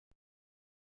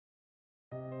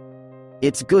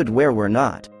It's good where we're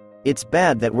not. It's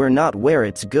bad that we're not where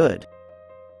it's good.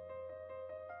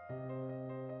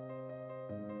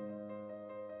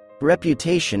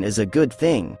 Reputation is a good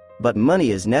thing, but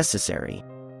money is necessary.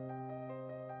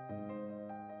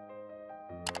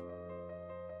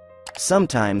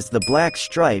 Sometimes the black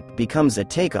stripe becomes a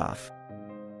takeoff.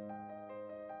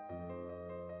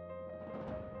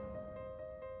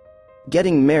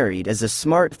 Getting married is a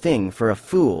smart thing for a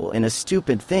fool and a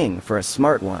stupid thing for a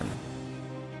smart one.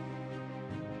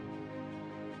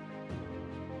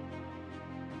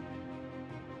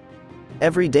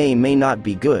 Every day may not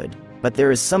be good, but there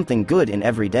is something good in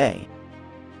every day.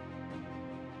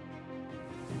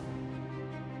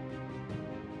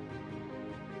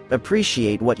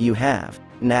 Appreciate what you have,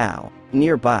 now,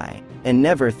 nearby, and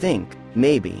never think,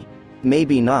 maybe,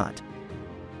 maybe not.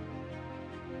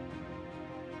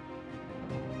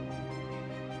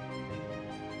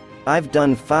 I've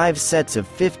done 5 sets of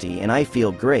 50 and I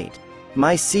feel great.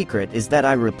 My secret is that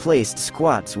I replaced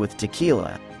squats with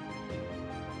tequila.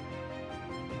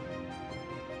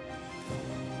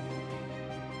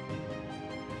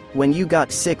 When you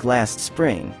got sick last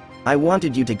spring, I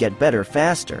wanted you to get better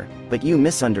faster, but you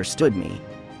misunderstood me.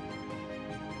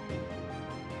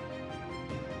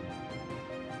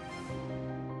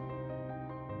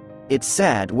 It's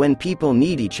sad when people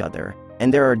need each other,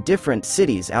 and there are different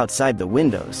cities outside the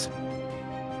windows.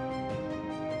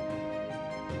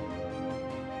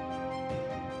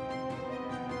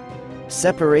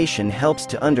 Separation helps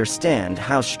to understand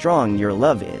how strong your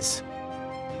love is.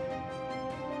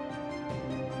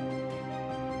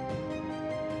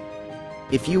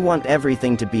 If you want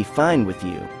everything to be fine with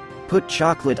you, put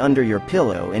chocolate under your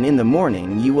pillow and in the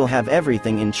morning you will have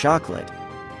everything in chocolate.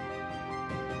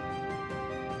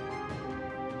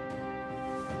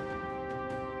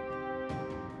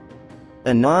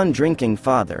 A non-drinking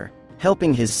father,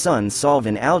 helping his son solve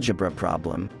an algebra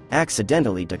problem,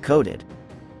 accidentally decoded.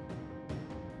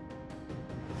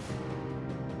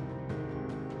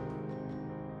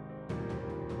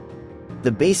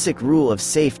 The basic rule of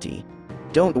safety: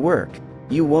 don't work,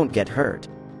 you won't get hurt.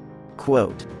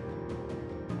 Quote.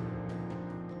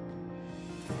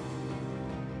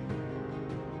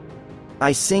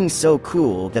 I sing so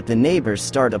cool that the neighbors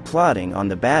start applauding on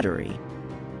the battery.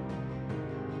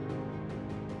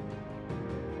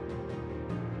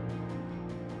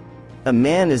 A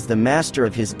man is the master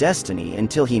of his destiny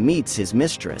until he meets his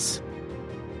mistress.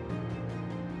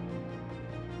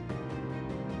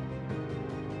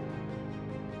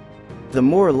 The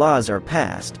more laws are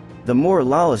passed, the more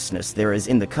lawlessness there is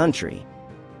in the country.